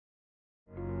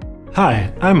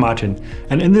Hi, I'm Martin,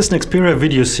 and in this Nexperia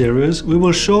video series we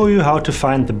will show you how to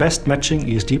find the best matching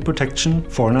ESD protection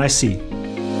for an IC.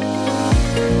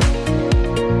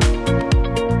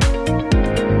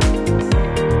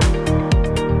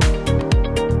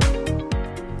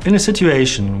 In a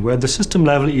situation where the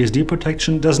system-level ESD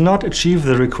protection does not achieve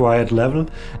the required level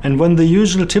and when the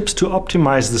usual tips to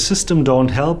optimize the system don't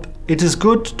help, it is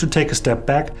good to take a step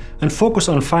back and focus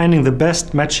on finding the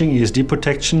best matching ESD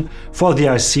protection for the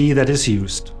IC that is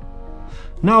used.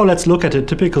 Now let's look at a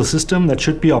typical system that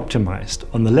should be optimized.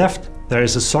 On the left, there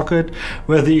is a socket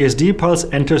where the ESD pulse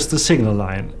enters the signal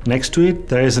line. Next to it,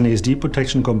 there is an ESD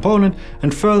protection component,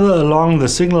 and further along the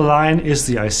signal line is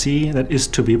the IC that is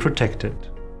to be protected.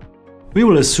 We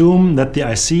will assume that the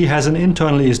IC has an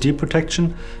internal ESD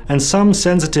protection and some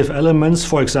sensitive elements,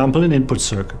 for example an input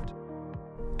circuit.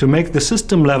 To make the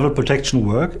system-level protection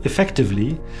work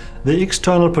effectively, the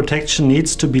external protection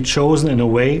needs to be chosen in a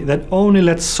way that only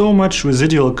lets so much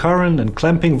residual current and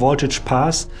clamping voltage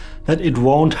pass that it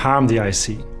won't harm the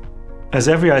IC. As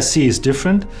every IC is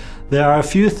different, there are a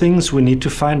few things we need to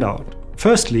find out.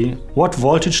 Firstly, what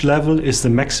voltage level is the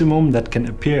maximum that can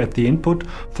appear at the input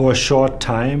for a short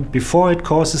time before it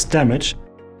causes damage?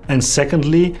 And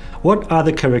secondly, what are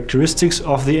the characteristics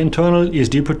of the internal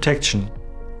ESD protection?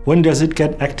 When does it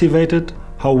get activated?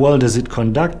 How well does it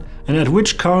conduct? And at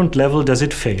which current level does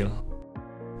it fail?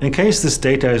 In case this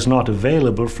data is not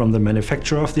available from the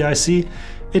manufacturer of the IC,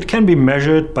 it can be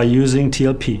measured by using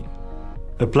TLP.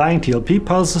 Applying TLP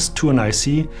pulses to an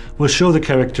IC will show the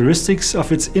characteristics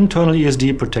of its internal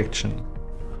ESD protection.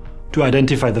 To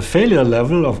identify the failure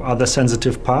level of other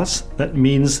sensitive parts, that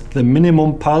means the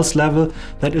minimum pulse level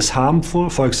that is harmful,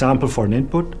 for example for an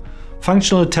input,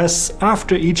 functional tests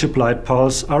after each applied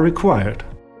pulse are required.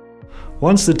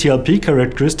 Once the TLP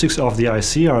characteristics of the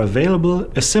IC are available,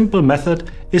 a simple method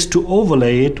is to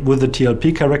overlay it with the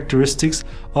TLP characteristics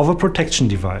of a protection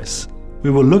device. We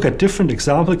will look at different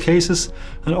example cases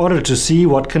in order to see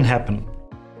what can happen.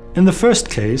 In the first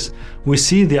case, we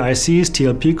see the IC's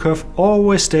TLP curve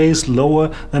always stays lower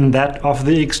than that of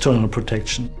the external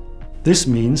protection. This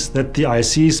means that the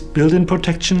IC's built-in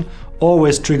protection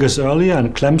always triggers earlier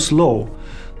and clamps low.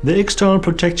 The external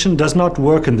protection does not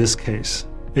work in this case.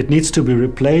 It needs to be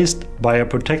replaced by a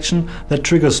protection that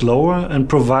triggers lower and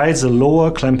provides a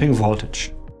lower clamping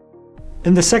voltage.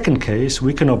 In the second case,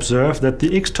 we can observe that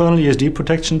the external ESD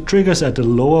protection triggers at a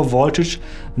lower voltage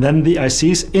than the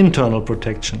IC's internal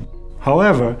protection.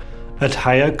 However, at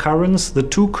higher currents, the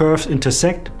two curves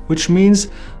intersect, which means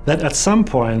that at some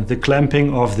point the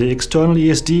clamping of the external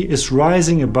ESD is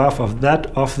rising above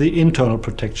that of the internal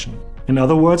protection. In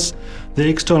other words, the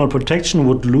external protection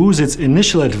would lose its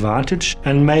initial advantage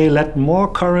and may let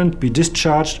more current be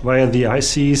discharged via the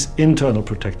IC's internal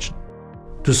protection.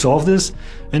 To solve this,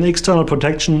 an external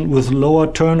protection with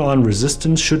lower turn-on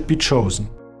resistance should be chosen.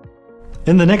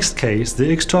 In the next case, the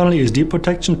external ESD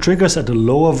protection triggers at a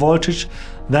lower voltage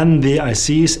than the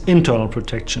IC's internal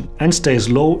protection and stays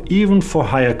low even for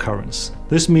higher currents.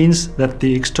 This means that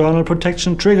the external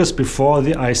protection triggers before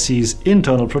the IC's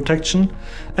internal protection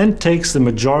and takes the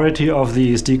majority of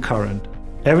the ESD current.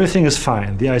 Everything is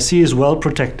fine, the IC is well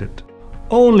protected.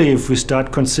 Only if we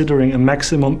start considering a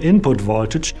maximum input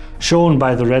voltage, shown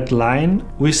by the red line,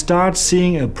 we start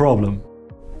seeing a problem.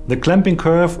 The clamping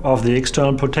curve of the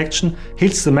external protection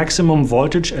hits the maximum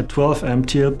voltage at 12 amp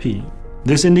TLP.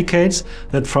 This indicates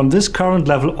that from this current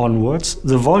level onwards,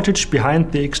 the voltage behind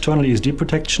the external ESD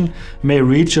protection may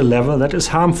reach a level that is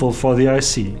harmful for the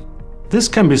IC. This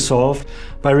can be solved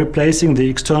by replacing the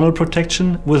external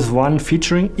protection with one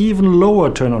featuring even lower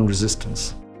turn-on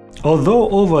resistance. Although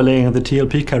overlaying the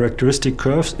TLP characteristic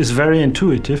curves is very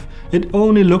intuitive, it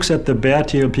only looks at the bare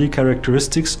TLP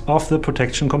characteristics of the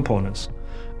protection components.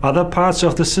 Other parts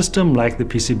of the system, like the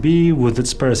PCB with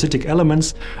its parasitic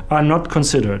elements, are not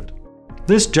considered.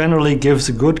 This generally gives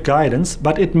good guidance,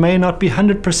 but it may not be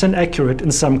 100% accurate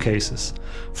in some cases.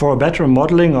 For a better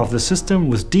modeling of the system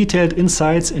with detailed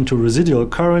insights into residual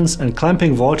currents and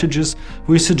clamping voltages,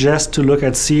 we suggest to look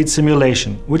at seed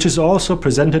simulation, which is also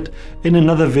presented in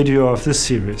another video of this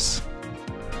series.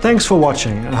 Thanks for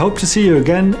watching. I hope to see you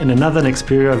again in another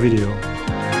Nexperia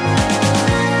video.